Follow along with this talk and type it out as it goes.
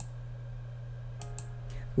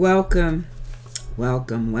Welcome,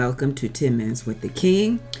 welcome to 10 Minutes with the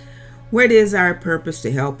King, where it is our purpose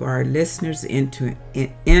to help our listeners enter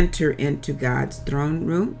into God's throne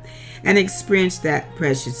room and experience that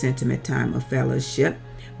precious intimate time of fellowship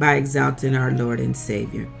by exalting our Lord and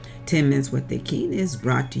Savior. 10 Minutes with the King is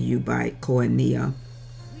brought to you by Koinonia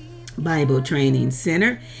Bible Training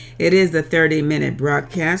Center. It is the 30-minute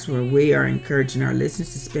broadcast where we are encouraging our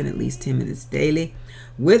listeners to spend at least 10 minutes daily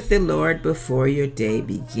with the Lord before your day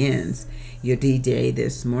begins. Your DJ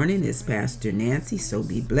this morning is Pastor Nancy, so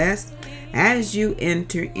be blessed as you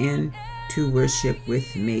enter into worship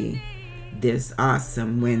with me this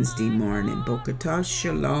awesome Wednesday morning. Bokatah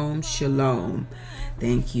Shalom, Shalom.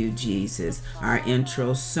 Thank you, Jesus. Our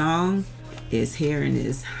intro song is Here in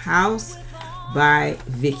His House by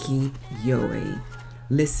Vicky Yohe.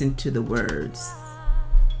 Listen to the words.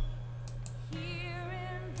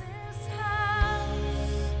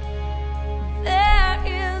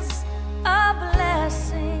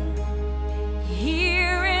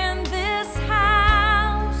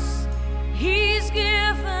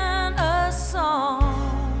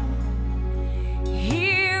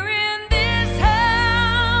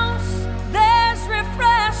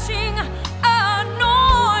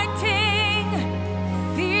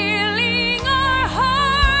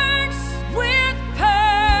 With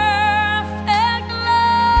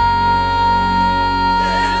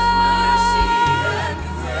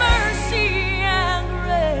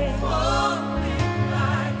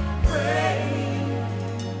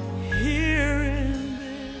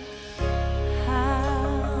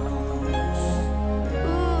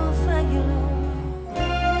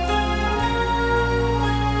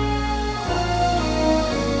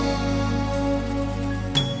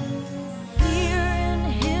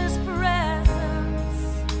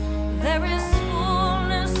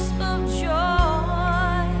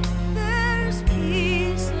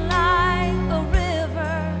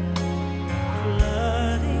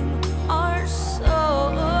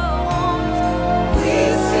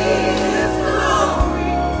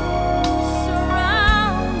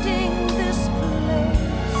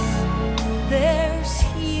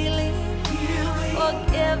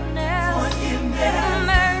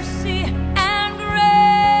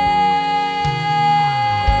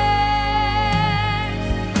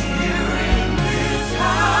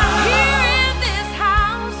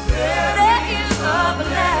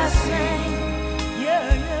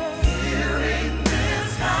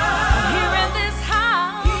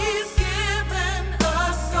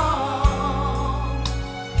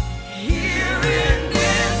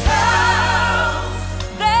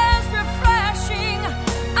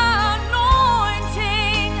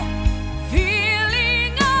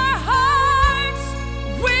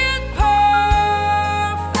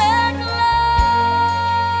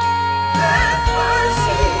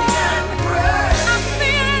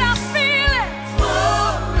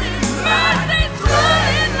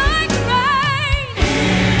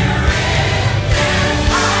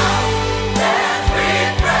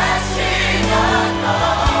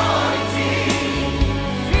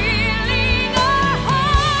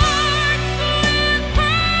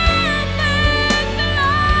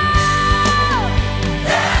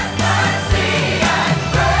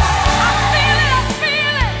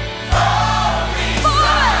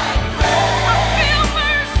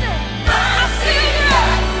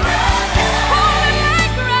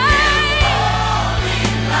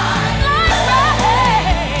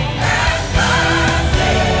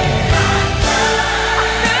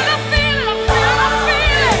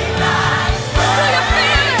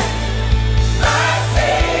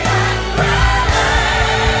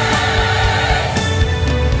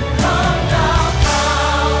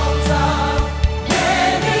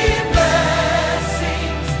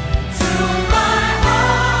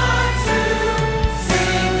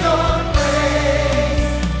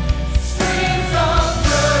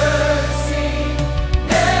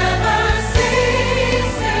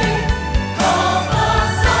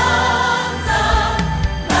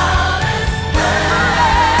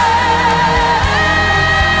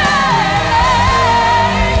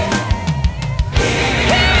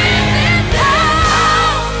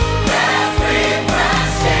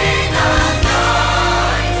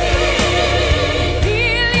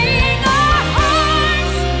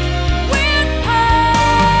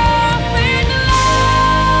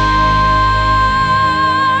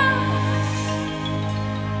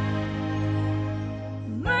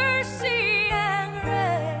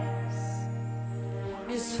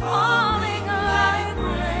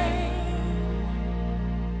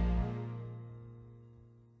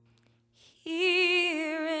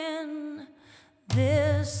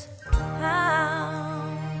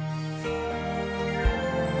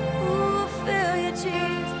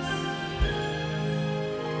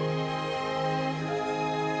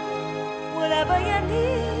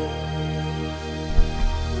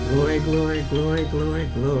Glory, glory, glory, glory,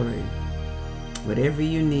 glory. Whatever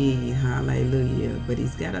you need, hallelujah. But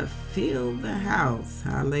he's got to fill the house,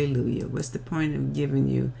 hallelujah. What's the point of giving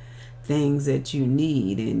you things that you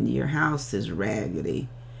need and your house is raggedy?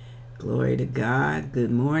 Glory to God. Good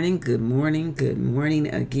morning, good morning, good morning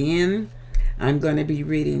again. I'm going to be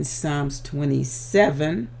reading Psalms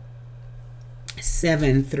 27,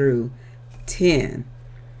 7 through 10.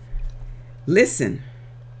 Listen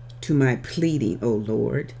to my pleading, O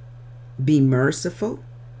Lord. Be merciful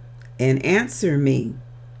and answer me.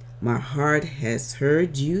 My heart has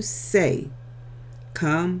heard you say,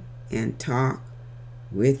 come and talk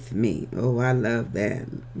with me. Oh, I love that.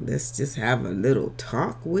 Let's just have a little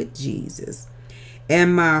talk with Jesus.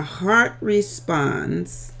 And my heart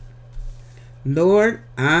responds, Lord,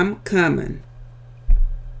 I'm coming.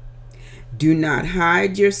 Do not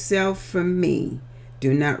hide yourself from me.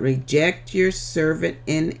 Do not reject your servant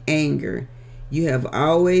in anger. You have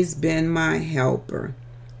always been my helper.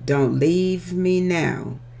 Don't leave me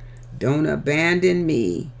now. Don't abandon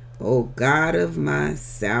me, O God of my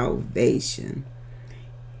salvation.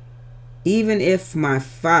 Even if my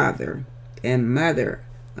father and mother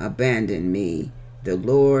abandon me, the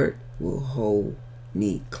Lord will hold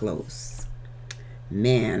me close.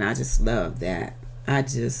 Man, I just love that. I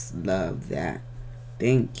just love that.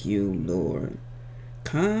 Thank you, Lord.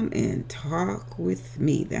 Come and talk with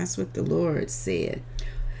me. That's what the Lord said.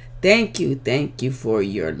 Thank you for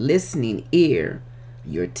your listening ear,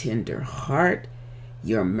 your tender heart,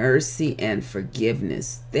 your mercy and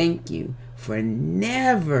forgiveness. Thank you for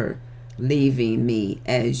never leaving me,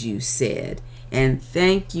 as you said. And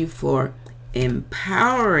thank you for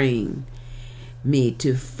empowering me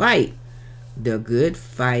to fight the good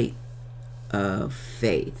fight of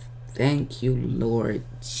faith. Thank you, Lord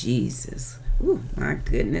Jesus. Ooh, my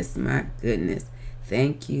goodness, my goodness.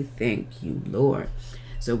 Thank you, Lord.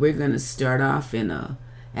 So we're going to start off in a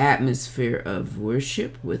atmosphere of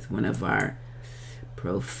worship with one of our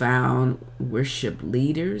profound worship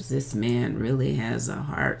leaders. This man really has a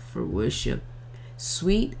heart for worship.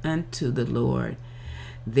 Sweet unto the Lord,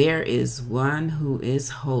 there is one who is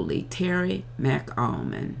holy. Terry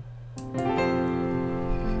McAlmon.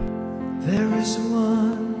 There is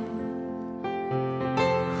one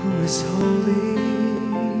who is holy.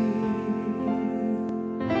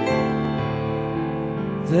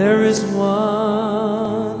 There is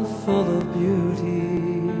one full of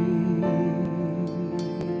beauty.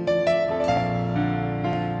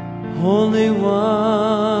 Only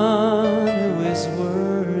one who is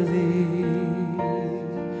worthy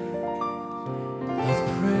of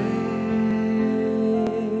praise.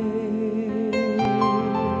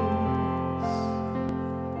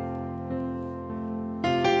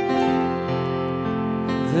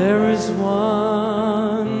 There is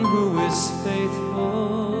one who is faithful.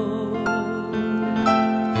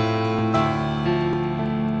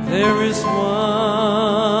 There is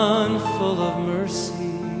one full of mercy.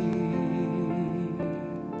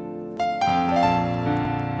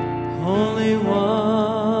 Only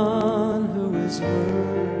one who is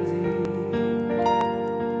worthy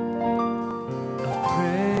of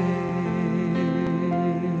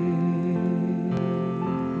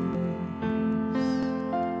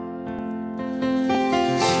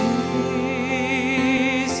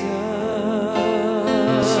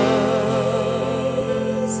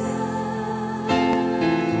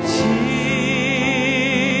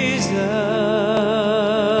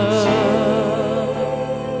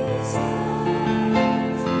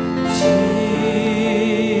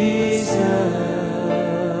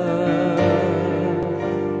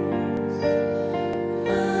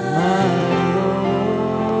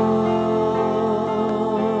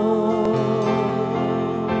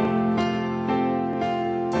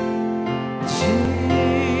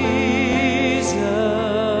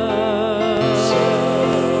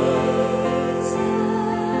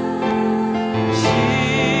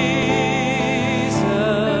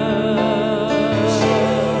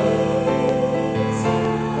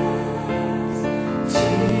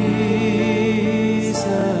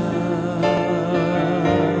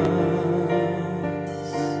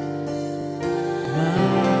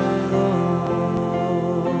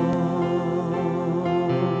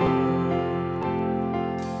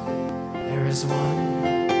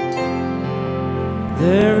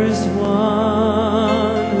There is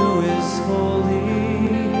one who is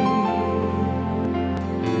holy,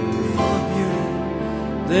 full of beauty.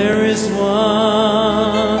 There is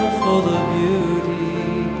one full of beauty.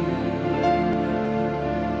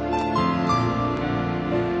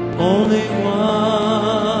 Only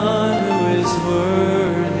one who is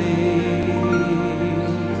worthy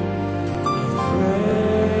of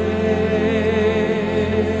praise.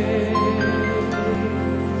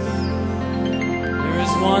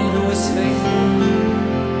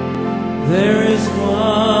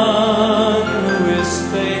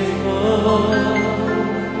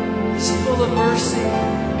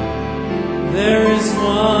 There is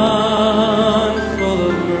one full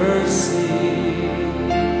of mercy.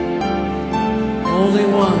 Only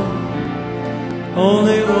one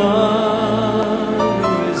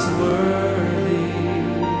who is worthy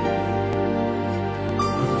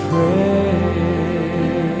of praise.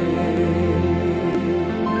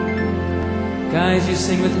 Guys, you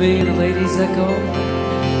sing with me, and the ladies echo.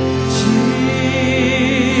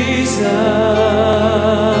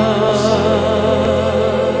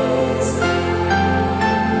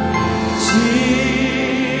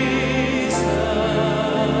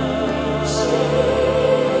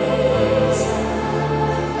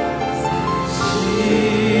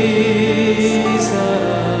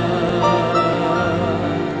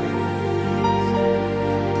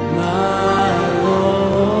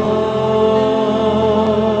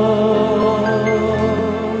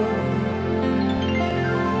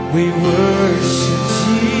 We worship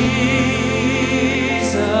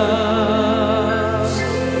Jesus.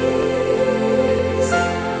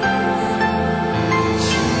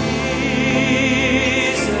 Jesus.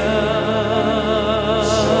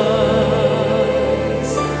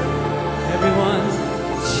 Everyone,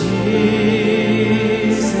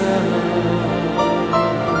 Jesus.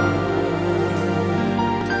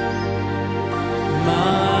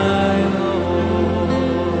 My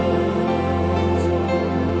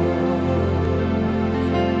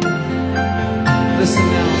listen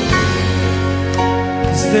now,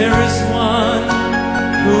 'cause there is one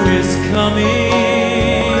who is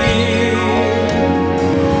coming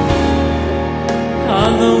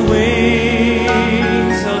on the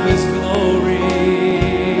wings of his glory.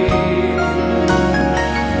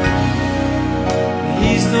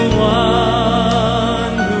 He's the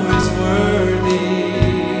one who is worthy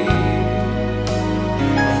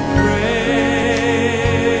of praise.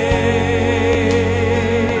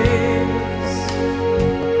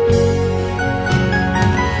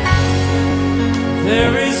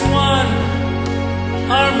 There is one,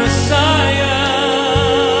 our Messiah,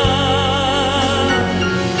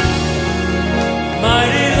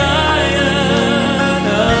 mighty Lion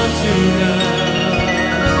of Judah.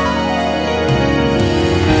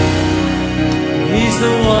 He's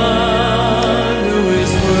the one who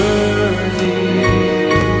is worthy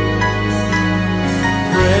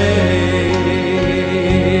praise.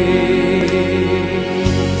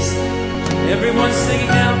 Everyone singing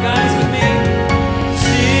now, guys, with me.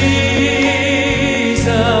 Jesus,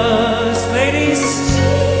 ladies.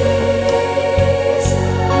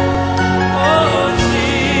 Oh,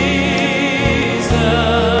 Jesus.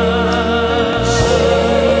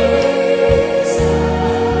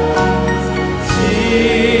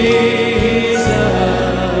 Jesus.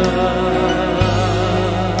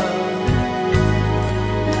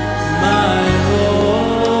 My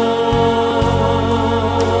Lord.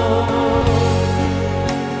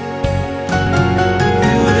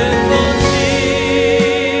 Beautiful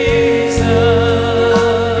Jesus.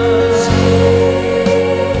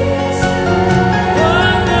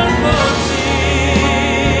 Wonderful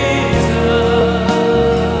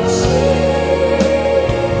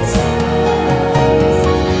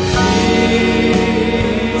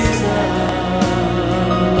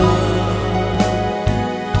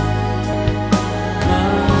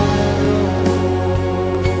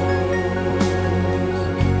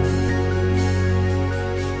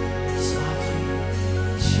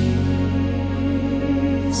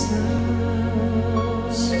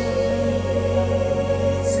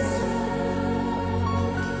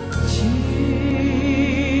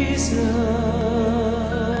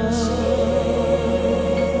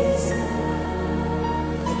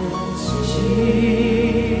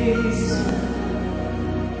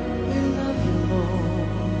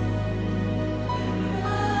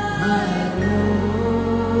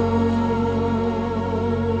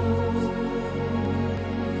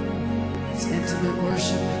It's intimate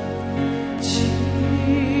worship.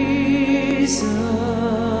 Jesus.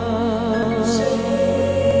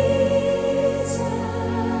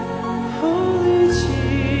 Holy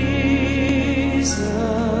Jesus.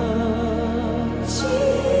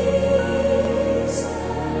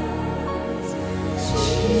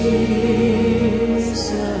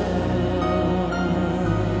 Jesus.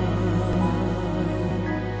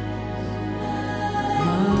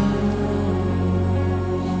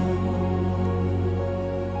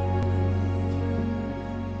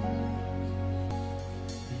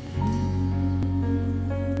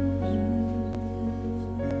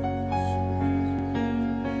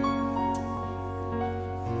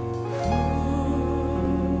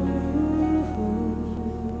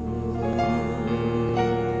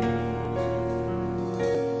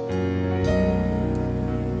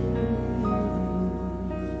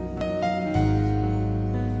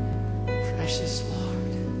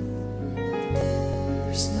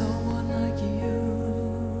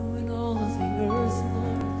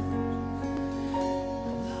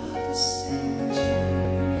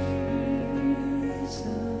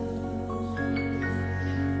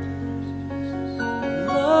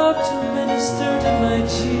 turn to my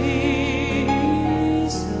Jesus.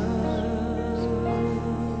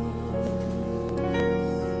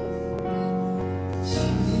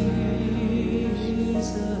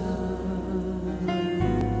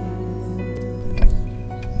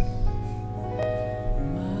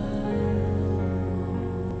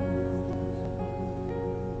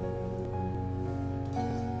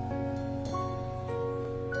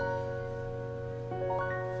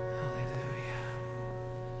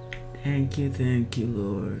 Thank you,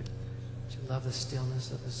 Lord. Don't you love the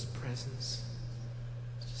stillness of His presence?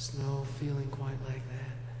 There's just no feeling quite like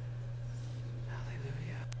that.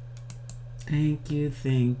 Hallelujah.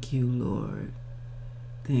 Thank you, Lord.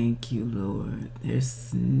 Thank you, Lord.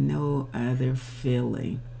 There's no other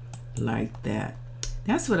feeling like that.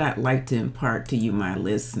 That's what I'd like to impart to you, my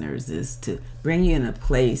listeners, is to bring you in a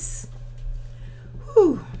place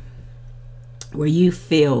where you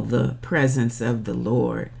feel the presence of the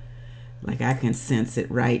Lord. Like I can sense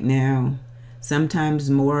it right now,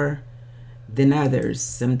 sometimes more than others,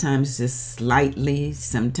 sometimes just slightly,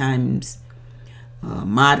 sometimes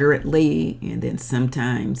moderately, and then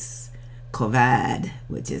sometimes kavod,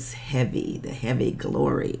 which is heavy, the heavy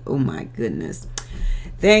glory. Oh my goodness.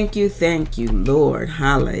 Thank you, Lord.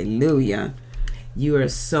 Hallelujah. You are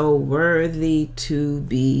so worthy to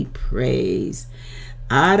be praised.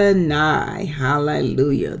 Adonai,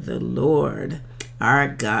 hallelujah, the Lord. Our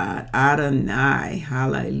God, Adonai,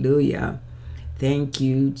 hallelujah. Thank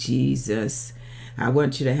you, Jesus. I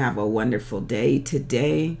want you to have a wonderful day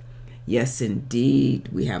today. Yes, indeed.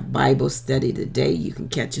 We have Bible study today. You can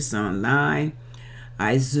catch us online.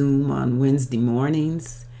 I Zoom on Wednesday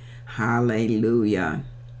mornings. Hallelujah.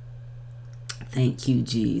 Thank you,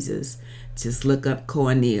 Jesus. Just look up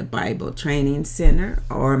Koinonia Bible Training Center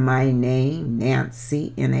or my name,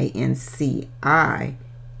 Nancy, Nanci.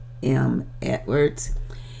 M. Edwards,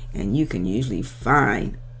 and you can usually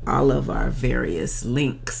find all of our various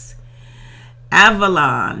links.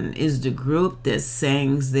 Avalon is the group that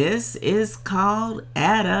sings this. Is called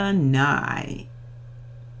Adonai.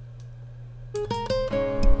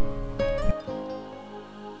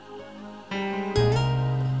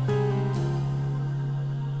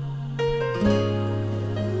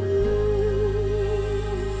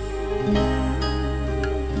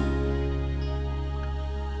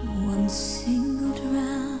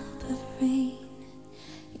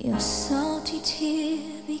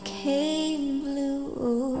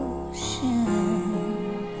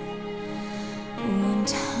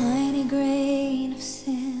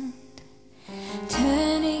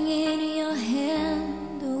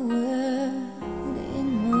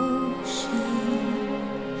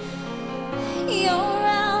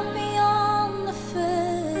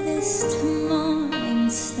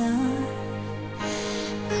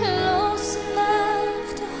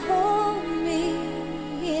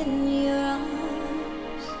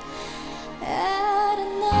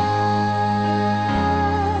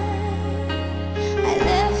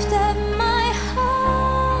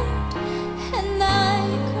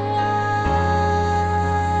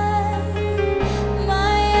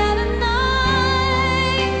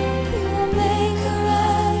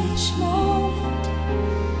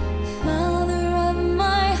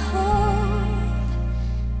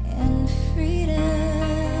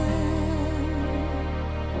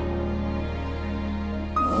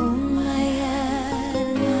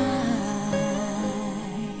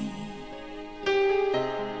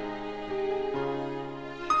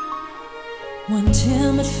 One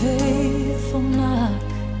timid, faithful knock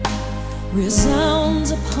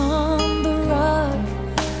resounds upon the rock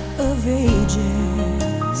of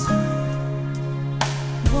ages.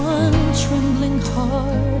 One trembling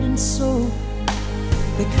heart and soul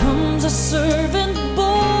becomes a servant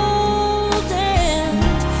bold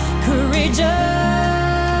and courageous.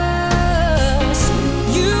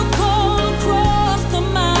 You call across the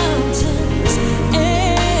mountains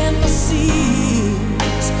and the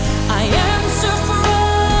seas. I answer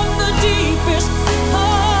from the deepest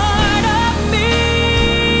part of me.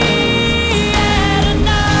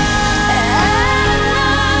 Adonai,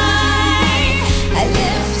 I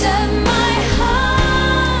lift up my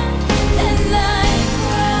heart and I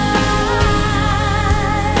cry.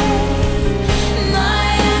 My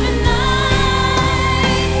Adonai,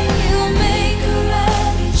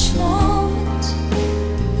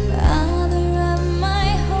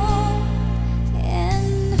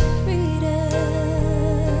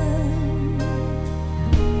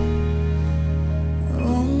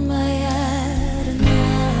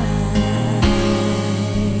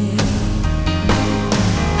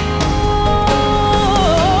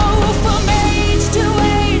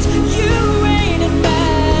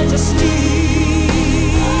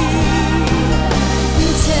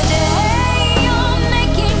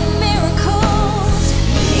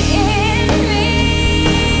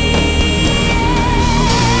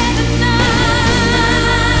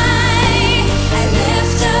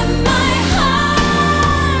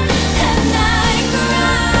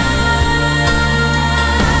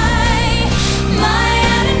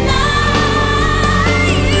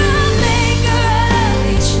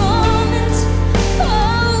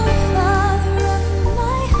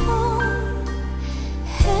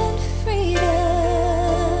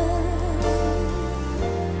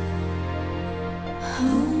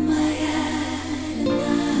 Oh my Adonai.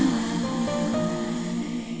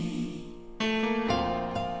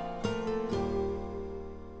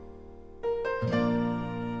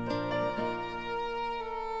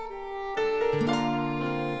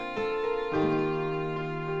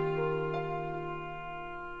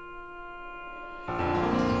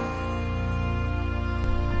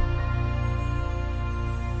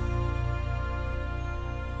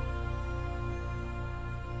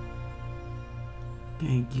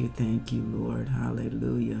 Thank you, Lord.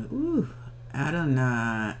 Hallelujah. Ooh,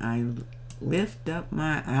 Adonai, I lift up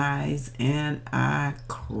my eyes and I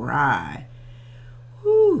cry.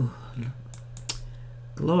 Ooh,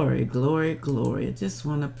 glory, glory, glory. I just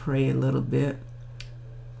want to pray a little bit.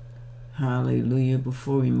 Hallelujah.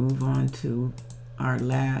 Before we move on to our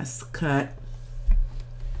last cut.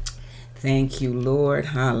 Thank you, Lord.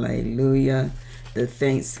 Hallelujah. The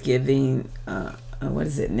Thanksgiving, what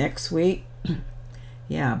is it, next week?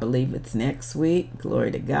 Yeah, I believe it's next week.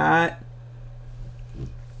 Glory to God.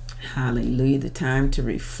 Hallelujah. The time to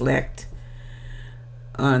reflect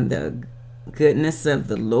on the goodness of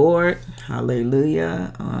the Lord.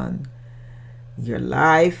 Hallelujah. On your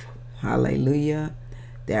life. Hallelujah.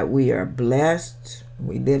 That we are blessed.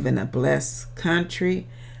 We live in a blessed country.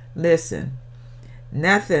 Listen,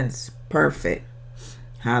 nothing's perfect.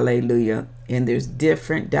 Hallelujah. And there's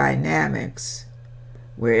different dynamics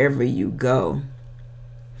wherever you go.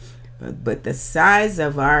 But the size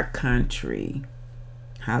of our country,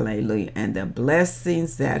 hallelujah, and the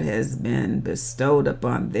blessings that has been bestowed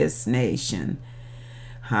upon this nation,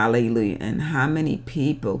 hallelujah, and how many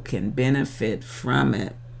people can benefit from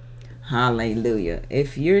it, hallelujah.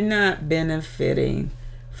 If you're not benefiting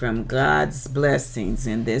from God's blessings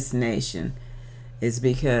in this nation, it's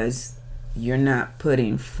because you're not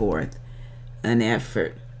putting forth an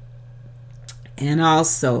effort. And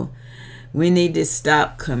also, we need to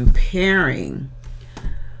stop comparing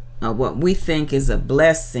what we think is a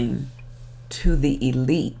blessing to the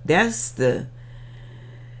elite. That's the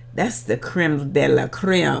creme de la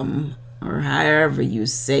creme, or however you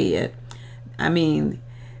say it. I mean,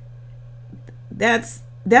 that's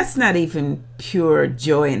not even pure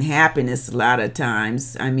joy and happiness a lot of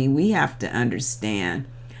times. I mean, we have to understand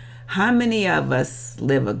how many of us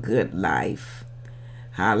live a good life.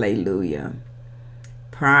 Hallelujah.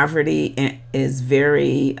 Poverty is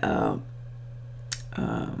very,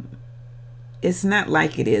 it's not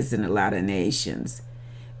like it is in a lot of nations.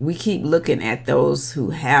 We keep looking at those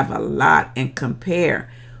who have a lot and compare,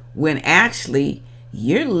 when actually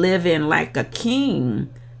you're living like a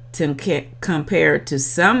king compare to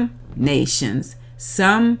some nations,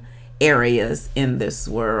 some areas in this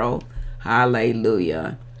world.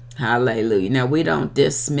 Hallelujah. Hallelujah. Now, we don't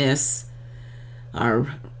dismiss our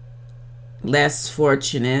less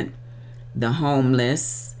fortunate, the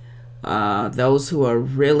homeless, those who are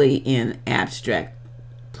really in abstract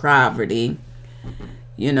poverty,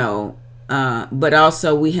 but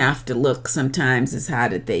also we have to look sometimes as how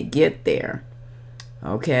did they get there.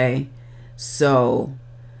 Okay, so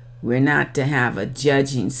we're not to have a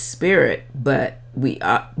judging spirit, but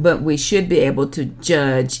we should be able to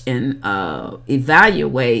judge and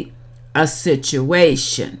evaluate a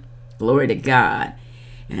situation. Glory to God.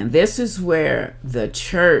 And this is where the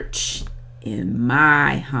church, in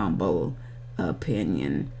my humble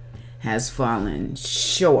opinion, has fallen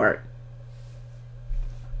short,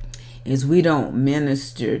 is we don't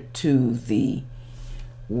minister to the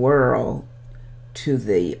world, to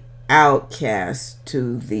the outcast,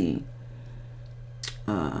 to the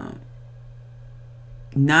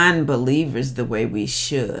non-believers the way we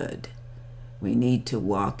should. We need to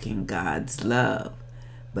walk in God's love,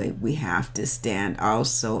 but we have to stand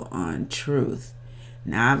also on truth.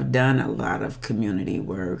 Now, I've done a lot of community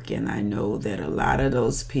work, and I know that a lot of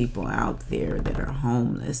those people out there that are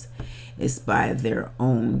homeless, it's by their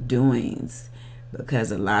own doings, because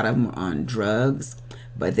a lot of them are on drugs,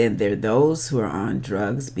 but then there are those who are on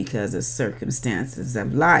drugs because of circumstances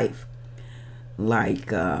of life, like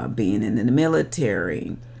being in the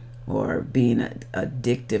military or being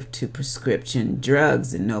addictive to prescription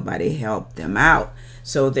drugs, and nobody helped them out.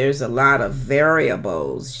 So there's a lot of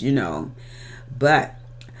variables, but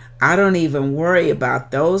I don't even worry about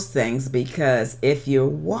those things, because if you're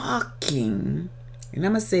walking, and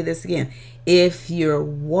I'm going to say this again, if you're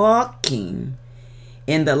walking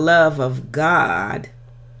in the love of God,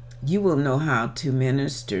 you will know how to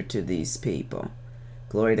minister to these people.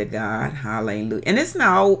 Glory to God. Hallelujah. And it's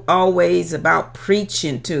not always about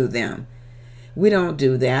preaching to them. We don't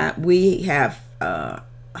do that. We have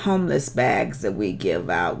homeless bags that we give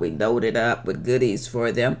out. We load it up with goodies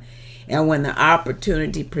for them. And when the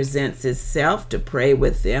opportunity presents itself to pray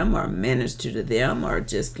with them or minister to them or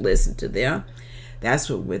just listen to them, that's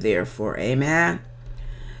what we're there for. Amen.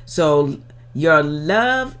 So your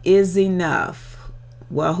love is enough.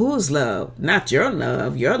 Well, whose love? Not your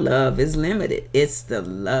love. Your love is limited. It's the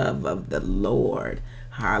love of the Lord.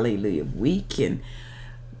 Hallelujah. We can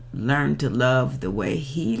learn to love the way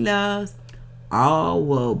he loves. All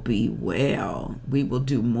will be well. We will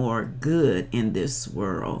do more good in this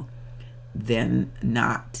world than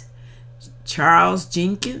not. Charles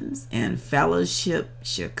Jenkins and Fellowship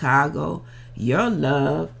Chicago, Your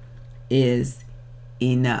Love is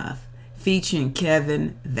Enough, featuring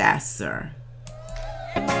Kevin Vassar.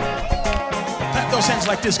 Clap those hands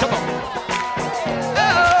like this, come on.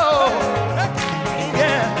 Oh,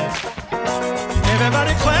 yeah.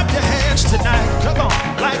 Everybody clap your hands tonight, come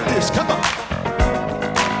on, like this, come on.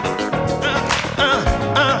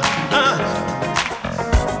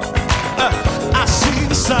 I see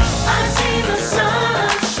the sun. I see the sun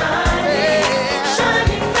shining,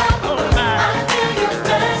 shining up. I feel your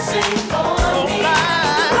blessing on me. I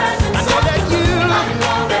know that you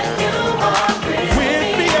are with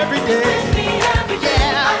me every day.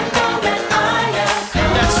 Yeah. I know that I am.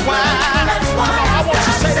 And that's why. Come on, I want you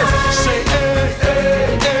to say this. Say, hey,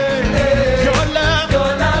 hey, hey, hey. Your love.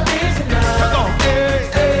 Your love is enough. Come on, hey,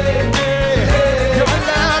 hey, hey. Your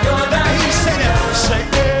love. Let me say that. Say,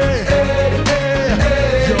 hey, hey,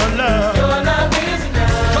 hey. Your love. Your love is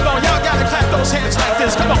enough. Come on, y'all gotta clap those hands like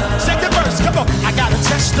this. Come on, second verse. Come on, I got a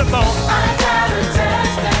testimony. I got a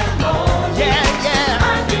testimony. Yeah, yeah. I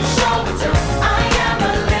can show it to. I am a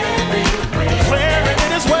living witness. Declaring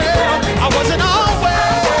it as well. I wasn't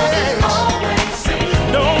always. Always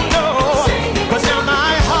singing. No, no. But now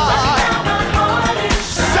my heart. Now my heart is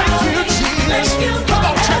Thank you, Jesus. Come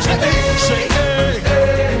on, church, let me say, hey,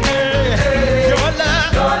 hey, hey. Your love.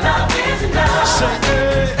 Your love is enough. Say,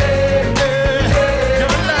 hey, hey, hey.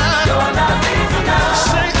 Your love. Your love is enough.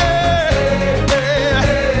 Say, hey,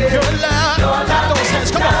 hey. Your love. Clap those hands.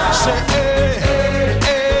 Come on. Say, hey,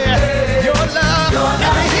 hey. Your love.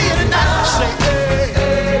 Let me hear it tonight. Say, hey,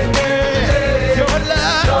 hey. Your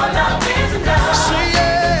love. Your love is enough. Say,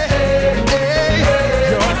 hey, hey.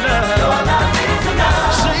 Your love. Your love is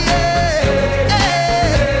enough. Say, hey,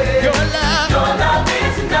 hey. Your love. Your love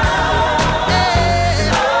is enough.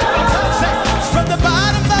 From the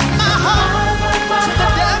bottom of my heart to the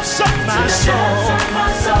depths of my soul.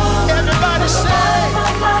 Everybody say,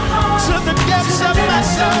 to the depths of my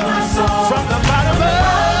soul. From the bottom up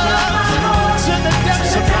to the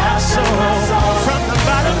depths of my soul. From the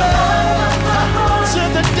bottom up to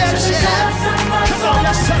the depths, yeah. Come on,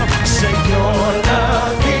 let's tell them. Say your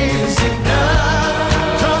love is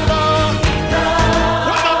enough. Come on.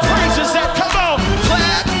 Where my praise is at? Come on,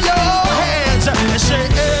 clap your hands and say,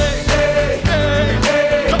 hey, hey, hey,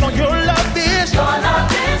 hey. Come on, your love is. Your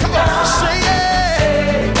love is Come on, enough. say,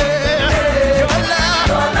 hey, hey, your love.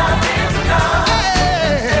 Your love is enough.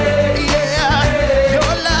 Hey, yeah,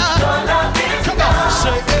 your love. Your love is Come on,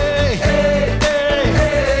 say, hey, hey,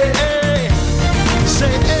 hey, hey.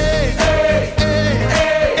 Say, hey, hey, hey,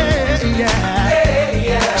 hey,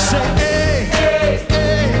 yeah. Say, hey, hey,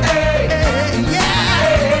 hey, hey,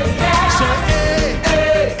 yeah. Say, hey,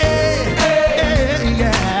 hey, hey,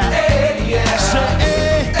 yeah. Say,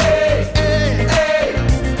 hey, hey, hey.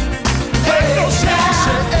 Clap those hands,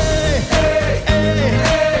 say, hey, hey,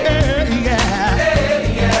 hey, yeah.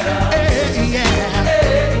 Hey, yeah.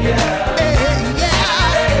 Hey,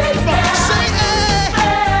 yeah. Come on, say, hey,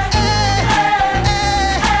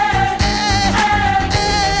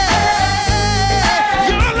 hey,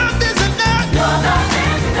 your love is enough. Your love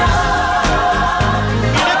is enough.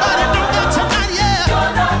 Anybody know that tonight? Yeah. Your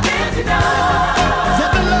love is enough. That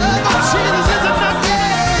the love of Jesus is enough.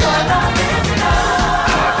 Your Yeah. love is enough.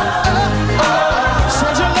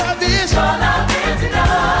 Said your love is Your love is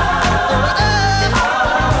enough.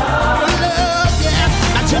 love,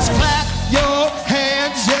 yeah. Now just clap your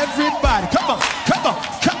hands, everybody. Come on, come on,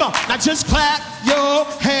 come on. Now just clap your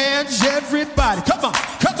hands, everybody. Come on,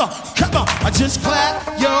 come on, come on. Now just clap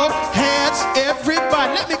your hands, everybody.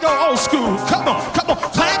 Let me go old school. Come on, come on.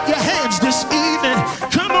 Clap your hands this evening.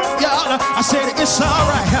 Come on, y'all. I said it's all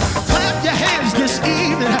right. Clap your hands this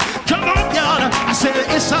evening. Come on, y'all. I said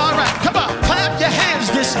it's all right. Come on.